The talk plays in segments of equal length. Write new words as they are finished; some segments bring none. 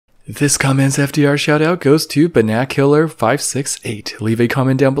This comment's FDR shoutout goes to BettaCurls568. Leave a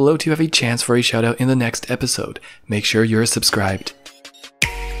comment down below to have a chance for a shoutout in the next episode. Make sure you're subscribed.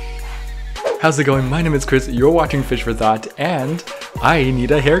 How's it going? My name is Chris, you're watching Fish for Thought, and I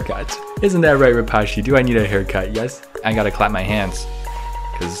need a haircut. Isn't that right, Rapashi? Do I need a haircut? Yes? I gotta clap my hands.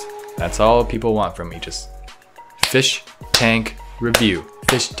 Because that's all people want from me, just fish tank review.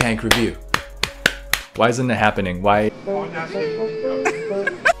 Fish tank review. Why isn't it happening? Why?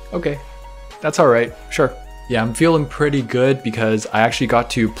 Okay, that's alright, sure. Yeah, I'm feeling pretty good because I actually got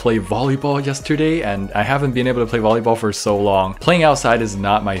to play volleyball yesterday and I haven't been able to play volleyball for so long. Playing outside is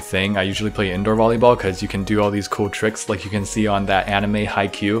not my thing. I usually play indoor volleyball because you can do all these cool tricks like you can see on that anime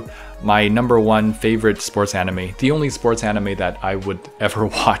Haikyuu. My #1 favorite sports anime. The only sports anime that I would ever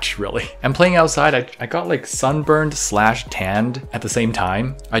watch, really. And playing outside, I got like sunburned / tanned at the same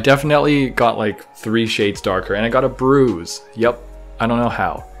time. I definitely got like 3 shades darker and I got a bruise. Yep, I don't know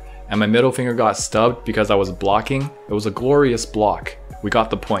how. And my middle finger got stubbed because I was blocking. It was a glorious block. We got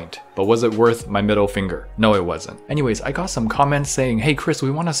the point. But was it worth my middle finger? No, it wasn't. Anyways, I got some comments saying, hey Chris,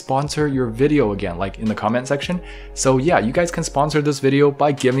 we want to sponsor your video again, like in the comment section. So yeah, you guys can sponsor this video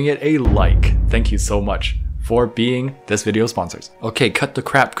by giving it a like. Thank you so much for being this video sponsors. Okay, cut the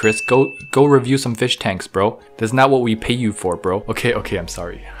crap, Chris. Go review some fish tanks, bro. That's not what we pay you for, bro. Okay, I'm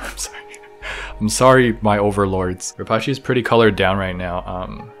sorry. I'm sorry, my overlords. Rapashi is pretty colored down right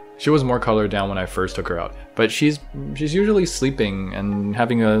now. She was more colored down when I first took her out, but she's usually sleeping and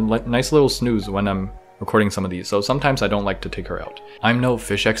having a nice little snooze when I'm recording some of these, so sometimes I don't like to take her out. I'm no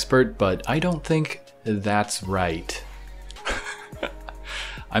fish expert, but I don't think that's right.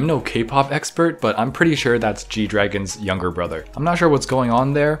 I'm no K-pop expert, but I'm pretty sure that's G-Dragon's younger brother. I'm not sure what's going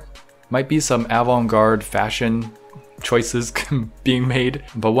on there. Might be some avant-garde fashion choices being made,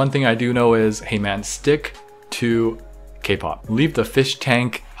 but one thing I do know is, hey man, stick to K-pop. Leave the fish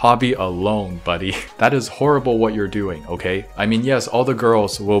tank hobby alone, buddy. That is horrible what you're doing, okay? I mean, yes, all the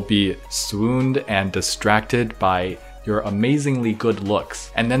girls will be swooned and distracted by your amazingly good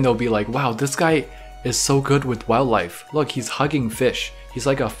looks. And then they'll be like, wow, this guy is so good with wildlife. Look, he's hugging fish. He's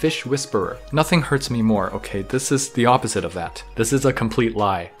like a fish whisperer. Nothing hurts me more, okay? This is the opposite of that. This is a complete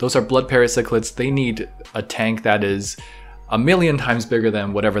lie. Those are blood parasiticids. They need a tank that is a million times bigger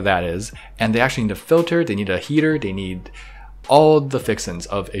than whatever that is, and they actually need a filter, they need a heater, they need all the fixins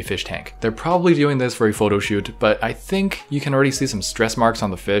of a fish tank. They're probably doing this for a photo shoot, but I think you can already see some stress marks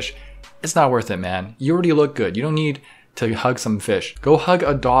on the fish. It's not worth it, man. You already look good. You don't need to hug some fish. Go hug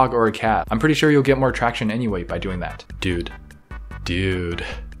a dog or a cat. I'm pretty sure you'll get more traction anyway by doing that. Dude.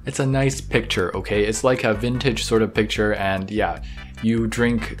 It's a nice picture, okay? It's like a vintage sort of picture, and yeah, you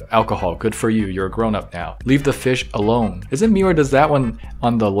drink alcohol, good for you, you're a grown-up now. Leave the fish alone. Is it me or does that one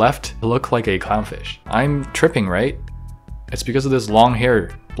on the left look like a clownfish? I'm tripping, right? It's because of this long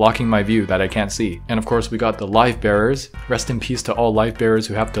hair blocking my view that I can't see. And of course we got the life bearers. Rest in peace to all life bearers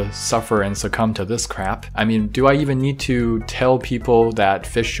who have to suffer and succumb to this crap. I mean, do I even need to tell people that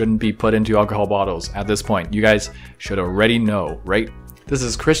fish shouldn't be put into alcohol bottles at this point? You guys should already know, right? This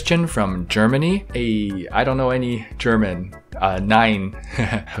is Christian from Germany. I don't know any German. 9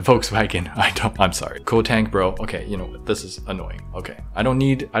 Volkswagen. I'm sorry. Cool tank, bro. Okay, you know what? This is annoying. Okay. I don't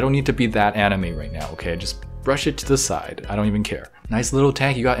need to be that anime right now, okay? Just brush it to the side. I don't even care. Nice little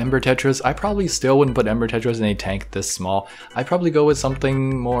tank. You got Ember Tetras. I probably still wouldn't put Ember Tetras in a tank this small. I'd probably go with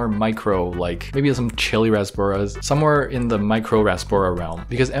something more micro, like maybe some chili Rasboras, somewhere in the micro Rasbora realm.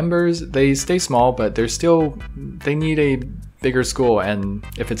 Because Embers, they stay small, but they need a bigger school, and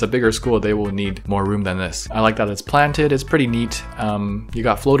if it's a bigger school, they will need more room than this. I like that it's planted. It's pretty neat. You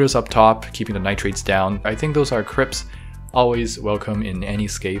got floaters up top, keeping the nitrates down. I think those are crypts. Always welcome in any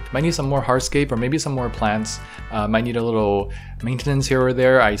scape. Might need some more hardscape or maybe some more plants. Might need a little maintenance here or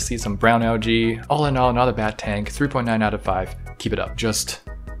there. I see some brown algae. All in all, not a bad tank. 3.9 out of 5. Keep it up. Just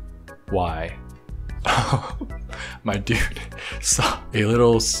why? My dude saw a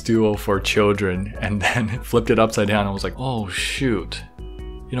little stool for children and then flipped it upside down and was like, oh shoot.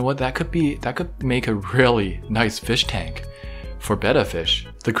 You know what? That could make a really nice fish tank for betta fish.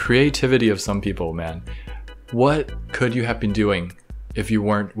 The creativity of some people, man. What could you have been doing if you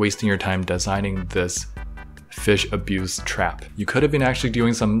weren't wasting your time designing this fish abuse trap? You could have been actually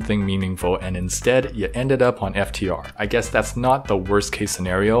doing something meaningful, and instead you ended up on FTR. I guess that's not the worst case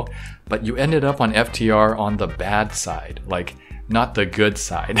scenario, but you ended up on FTR on the bad side, like not the good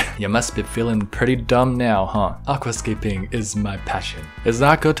side. You must be feeling pretty dumb now, huh? Aquascaping is my passion. It's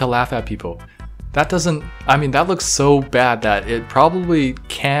not good to laugh at people. That doesn't, I mean, that looks so bad that it probably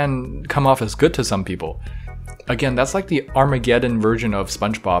can come off as good to some people. Again, that's like the Armageddon version of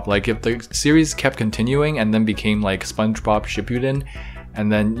SpongeBob. Like if the series kept continuing and then became like SpongeBob Shippuden,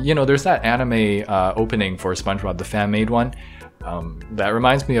 And then, you know, there's that anime opening for SpongeBob, the fan-made one. That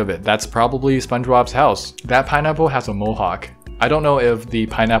reminds me of it. That's probably SpongeBob's house. That pineapple has a mohawk. I don't know if the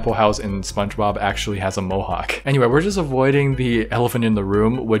pineapple house in SpongeBob actually has a mohawk. Anyway, we're just avoiding the elephant in the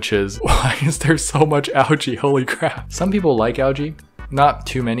room, which is, why is there so much algae? Holy crap. Some people like algae. Not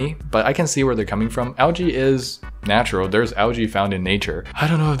too many, but I can see where they're coming from. Algae is natural. There's algae found in nature. I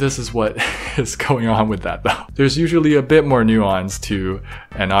don't know if this is what is going on with that though. There's usually a bit more nuance to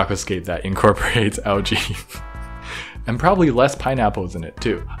an aquascape that incorporates algae. And probably less pineapples in it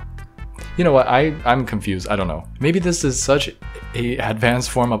too. You know what, I'm confused, I don't know. Maybe this is such a advanced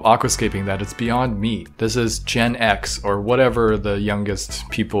form of aquascaping that it's beyond me. This is Gen X or whatever the youngest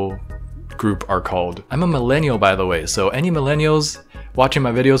people group are called. I'm a millennial, by the way, so any millennials watching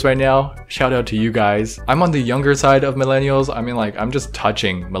my videos right now, shout out to you guys. I'm on the younger side of millennials. I mean, like, I'm just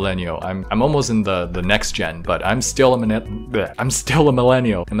touching millennial. I'm almost in the next gen, but I'm still a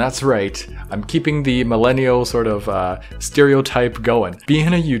millennial, and that's right. I'm keeping the millennial sort of stereotype going. Being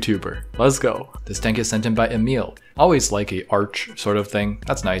a YouTuber, let's go. This tank is sent in by Emil. Always like a arch sort of thing.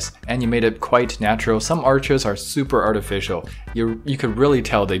 That's nice. And you made it quite natural. Some arches are super artificial. You could really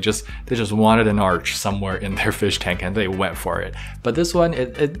tell they just wanted an arch somewhere in their fish tank and they went for it. But this one,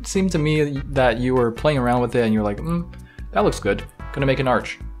 it seemed to me that you were playing around with it and you're like, that looks good. Gonna make an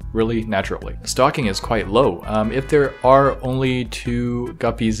arch. Really naturally. Stocking is quite low. If there are only 2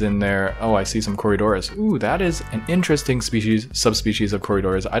 guppies in there, oh, I see some Corydorus. Ooh, that is an interesting subspecies of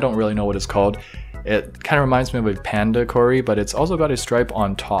Corydorus. I don't really know what it's called. It kind of reminds me of a panda cory, but it's also got a stripe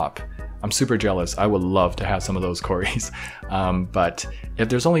on top. I'm super jealous. I would love to have some of those cories. But if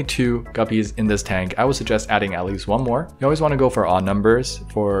there's only 2 guppies in this tank, I would suggest adding at least 1 more. You always want to go for odd numbers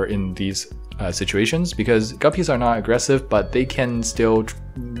in these situations, because guppies are not aggressive, but they can still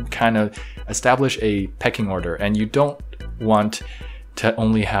kind of establish a pecking order, and you don't want to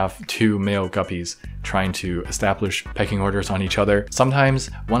only have 2 male guppies trying to establish pecking orders on each other. Sometimes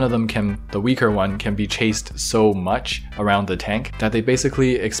one of them the weaker one can be chased so much around the tank that they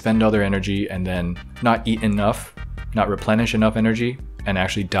basically expend all their energy and then not eat enough, not replenish enough energy, and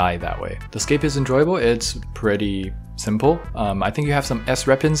actually die that way. The scape is enjoyable. It's pretty simple. I think you have some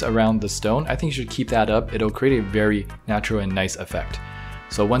S-repins around the stone. I think you should keep that up. It'll create a very natural and nice effect.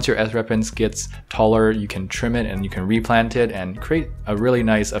 So once your S-repins gets taller, you can trim it and you can replant it and create a really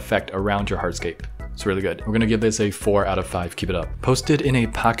nice effect around your hardscape. It's really good. We're gonna give this a 4 out of 5. Keep it up. Posted in a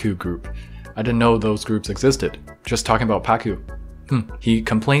Paku group. I didn't know those groups existed. Just talking about Paku. He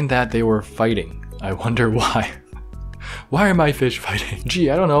complained that they were fighting. I wonder why. Why are my fish fighting? Gee,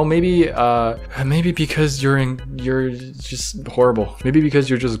 I don't know. Maybe because you're just horrible. Maybe because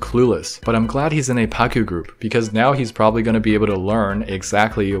you're just clueless. But I'm glad he's in a Paku group, because now he's probably going to be able to learn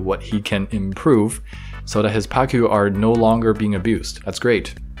exactly what he can improve so that his Paku are no longer being abused. That's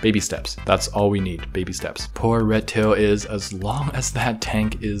great. Baby steps. That's all we need. Baby steps. Poor Redtail is as long as that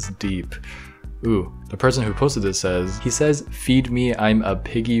tank is deep. Ooh, the person who posted this says, feed me, I'm a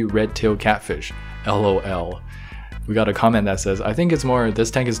piggy redtail catfish. LOL. We got a comment that says, I think it's more,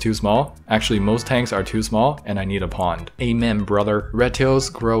 this tank is too small. Actually, most tanks are too small and I need a pond. Amen, brother.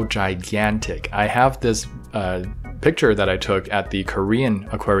 Redtails grow gigantic. I have this picture that I took at the Korean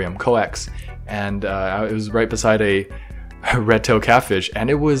aquarium, Coex, and it was right beside a redtail catfish, and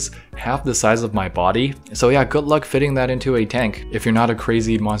it was half the size of my body. So yeah, good luck fitting that into a tank if you're not a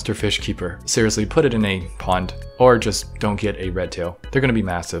crazy monster fish keeper. Seriously, put it in a pond, or just don't get a redtail. They're gonna be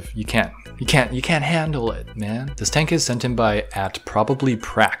massive. You can't handle it, man. This tank is sent in by @probably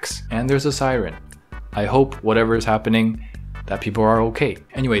Prax, and there's a siren. I hope whatever is happening, that people are okay.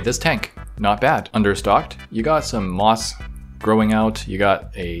 Anyway, this tank, not bad. Understocked. You got some moss growing out, you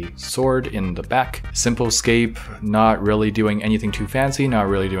got a sword in the back, simple scape, not really doing anything too fancy, not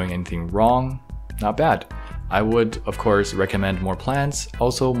really doing anything wrong, not bad. I would, of course, recommend more plants,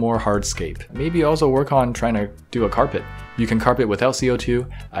 also more hardscape. Maybe also work on trying to do a carpet. You can carpet without CO2.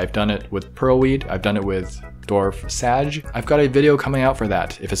 I've done it with pearlweed. I've done it with dwarf sage. I've got a video coming out for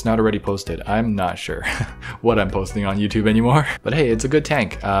that, if it's not already posted. I'm not sure what I'm posting on YouTube anymore. But hey, it's a good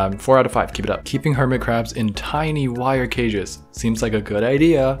tank. 4 out of 5, keep it up. Keeping hermit crabs in tiny wire cages seems like a good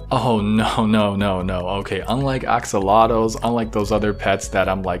idea. Oh no. Okay, unlike axolotls, unlike those other pets that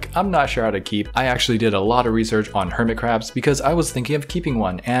I'm not sure how to keep, I actually did a lot of research on hermit crabs because I was thinking of keeping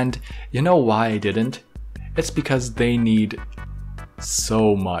one. And you know why I didn't? It's because they need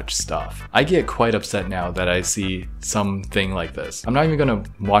so much stuff. I get quite upset now that I see something like this. I'm not even gonna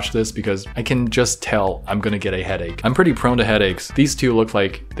watch this because I can just tell I'm gonna get a headache. I'm pretty prone to headaches. These two look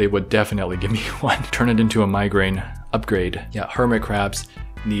like they would definitely give me one. Turn it into a migraine upgrade. Yeah, hermit crabs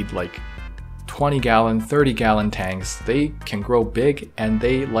need like 20-gallon, 30-gallon tanks. They can grow big and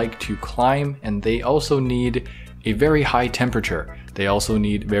they like to climb, and they also need a very high temperature. They also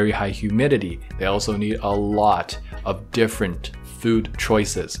need very high humidity. They also need a lot of different food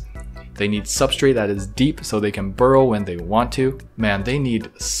choices. They need substrate that is deep so they can burrow when they want to. Man, they need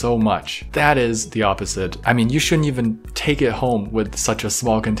so much. That is the opposite. I mean, you shouldn't even take it home with such a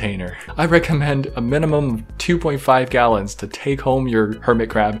small container. I recommend a minimum of 2.5 gallons to take home your hermit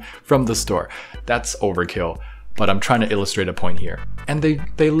crab from the store. That's overkill, but I'm trying to illustrate a point here. And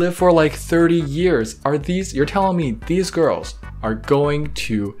they live for like 30 years. You're telling me these girls are going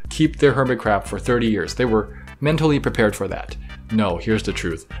to keep their hermit crab for 30 years? They were mentally prepared for that. No, here's the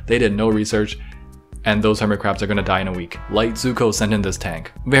truth. They did no research, and those hermit crabs are gonna die in a week. Light Zuko sent in this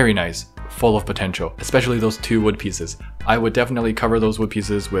tank. Very nice, full of potential, especially those 2 wood pieces. I would definitely cover those wood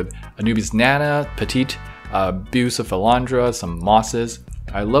pieces with Anubis Nana, Petite, Bucephalandra, some mosses.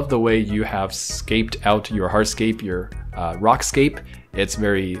 I love the way you have scaped out your hardscape, your rockscape. It's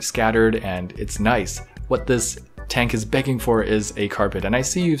very scattered and it's nice. What this tank is begging for is a carpet, and I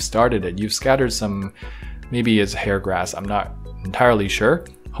see you've started it. You've scattered some, maybe it's hair grass, I'm not entirely sure.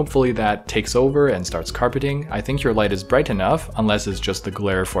 Hopefully that takes over and starts carpeting. I think your light is bright enough, unless it's just the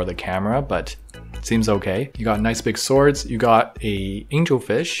glare for the camera, but it seems okay. You got nice big swords, you got a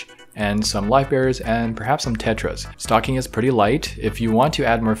angelfish, and some life bearers, and perhaps some tetras. Stocking is pretty light. If you want to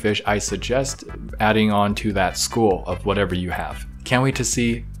add more fish, I suggest adding on to that school of whatever you have. Can't wait to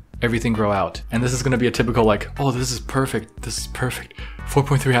see everything grow out. And this is gonna be a typical like, oh, this is perfect,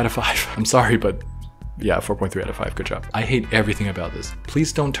 4.3 out of 5. I'm sorry, but yeah, 4.3 out of 5, good job. I hate everything about this.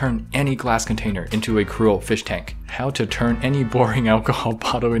 Please don't turn any glass container into a cruel fish tank. How to Turn Any Boring Alcohol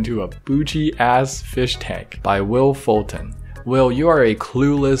Bottle into a Bougie Ass Fish Tank by Will Fulton. Will, you are a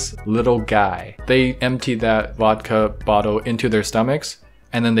clueless little guy. They emptied that vodka bottle into their stomachs,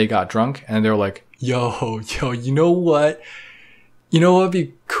 and then they got drunk, and they're like, yo, you know what? You know what would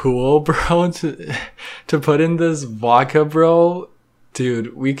be cool, bro, to put in this vodka, bro?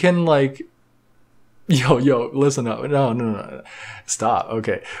 Dude, we can like, yo, listen up. No. Stop.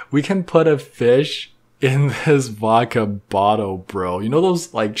 Okay. We can put a fish in this vodka bottle, bro. You know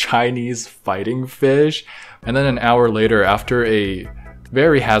those like Chinese fighting fish? And then an hour later, after a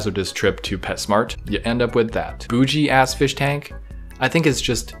very hazardous trip to PetSmart, you end up with that. Bougie ass fish tank? I think it's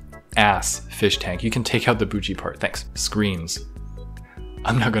just ass fish tank. You can take out the bougie part. Thanks. Screams.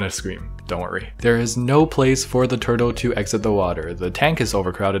 I'm not gonna scream. Don't worry. There is no place for the turtle to exit the water. The tank is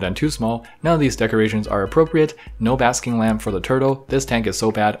overcrowded and too small. None of these decorations are appropriate. No basking lamp for the turtle. This tank is so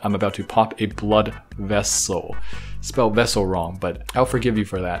bad, I'm about to pop a blood vessel. Spelled vessel wrong, but I'll forgive you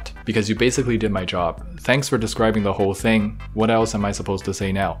for that, because you basically did my job. Thanks for describing the whole thing. What else am I supposed to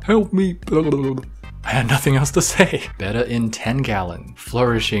say now? Help me. I had nothing else to say. Betta in 10-gallon,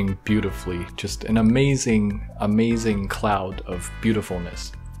 flourishing beautifully. Just an amazing, amazing cloud of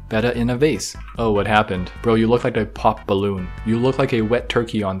beautifulness. Betta in a vase. Oh, what happened? Bro, you look like a pop balloon. You look like a wet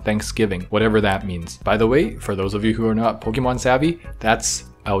turkey on Thanksgiving, whatever that means. By the way, for those of you who are not Pokemon savvy, that's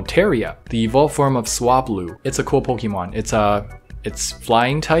Altaria, the evolved form of Swablu. It's a cool Pokemon. It's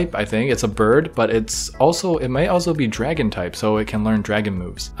flying type, I think. It's a bird, but it might also be dragon type, so it can learn dragon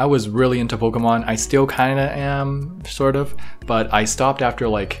moves. I was really into Pokemon. I still kinda am, sort of, but I stopped after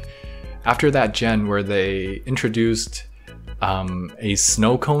that gen where they introduced a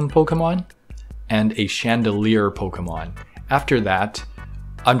snow cone Pokemon and a chandelier Pokemon. After that,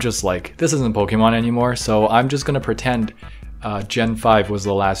 I'm just like, this isn't Pokemon anymore, so I'm just gonna pretend Gen 5 was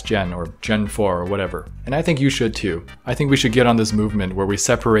the last gen, or Gen 4 or whatever. And I think you should too. I think we should get on this movement where we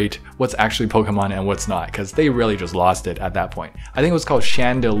separate what's actually Pokemon and what's not, because they really just lost it at that point. I think it was called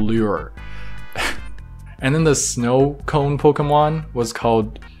Chandelier. And then the snow cone Pokemon was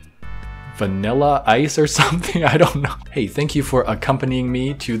called Vanilla Ice or something, I don't know. Hey, thank you for accompanying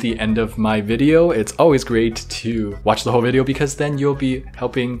me to the end of my video. It's always great to watch the whole video because then you'll be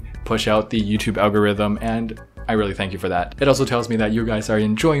helping push out the YouTube algorithm, and I really thank you for that. It also tells me that you guys are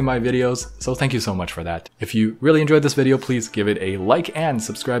enjoying my videos, so thank you so much for that. If you really enjoyed this video, please give it a like and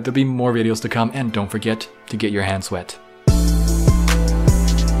subscribe. There'll be more videos to come, and don't forget to get your hands wet.